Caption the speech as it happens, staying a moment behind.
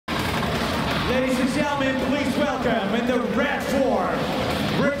Ladies and gentlemen, please welcome in the red form,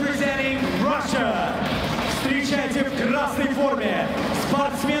 representing Russia. Встречайте в красной форме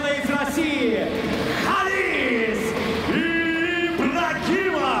спортсмена из России Khadis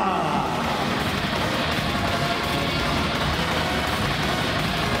IBRAGIMOV.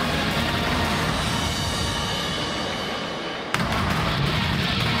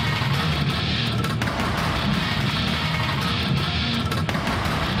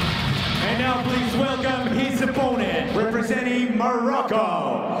 And now please welcome his opponent, representing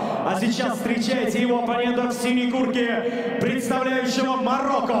Morocco. А сейчас встречайте его оппонента в синей куртке, представляющего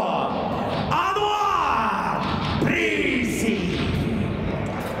Марокко, ANOUAR Brizzi.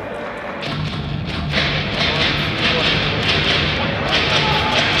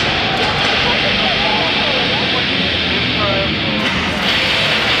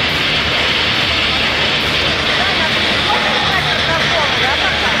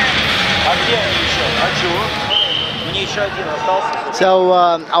 So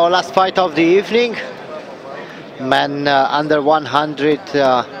our last fight of the evening, men under 100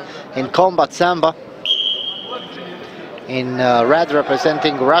 in combat Sambo. In red,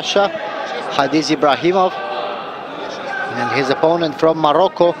 representing Russia, Khadis IBRAGIMOV, and his opponent from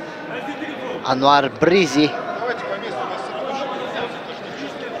Morocco, ANOUAR Brizzi.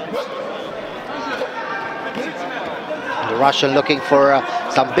 The Russian looking for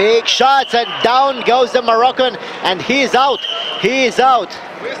some big shots, and down goes the Moroccan, and he is out. He is out.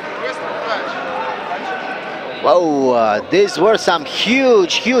 Whoa, these were some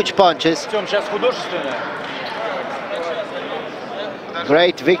huge punches.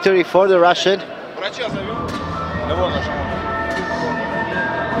 Great victory for the Russian.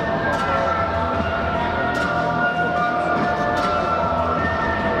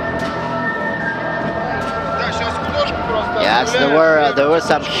 Yes, there were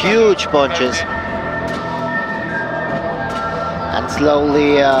some huge punches, and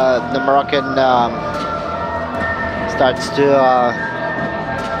slowly the Moroccan starts to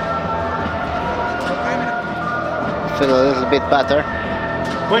feel a little bit better.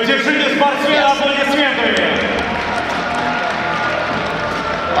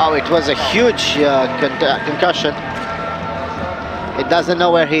 Oh, it was a huge concussion. It doesn't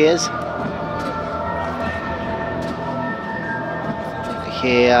know where he is.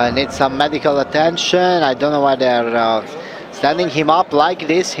 He needs some medical attention. I don't know why they're standing him up like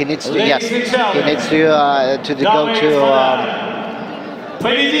this. He needs to, yes, he needs to go to the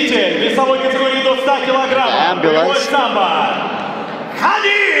ambulance.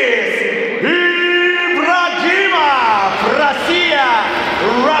 Khadis IBRAGIMOV,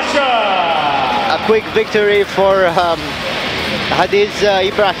 Russia. A quick victory for Khadis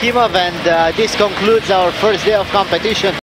IBRAGIMOV, and this concludes our first day of competition.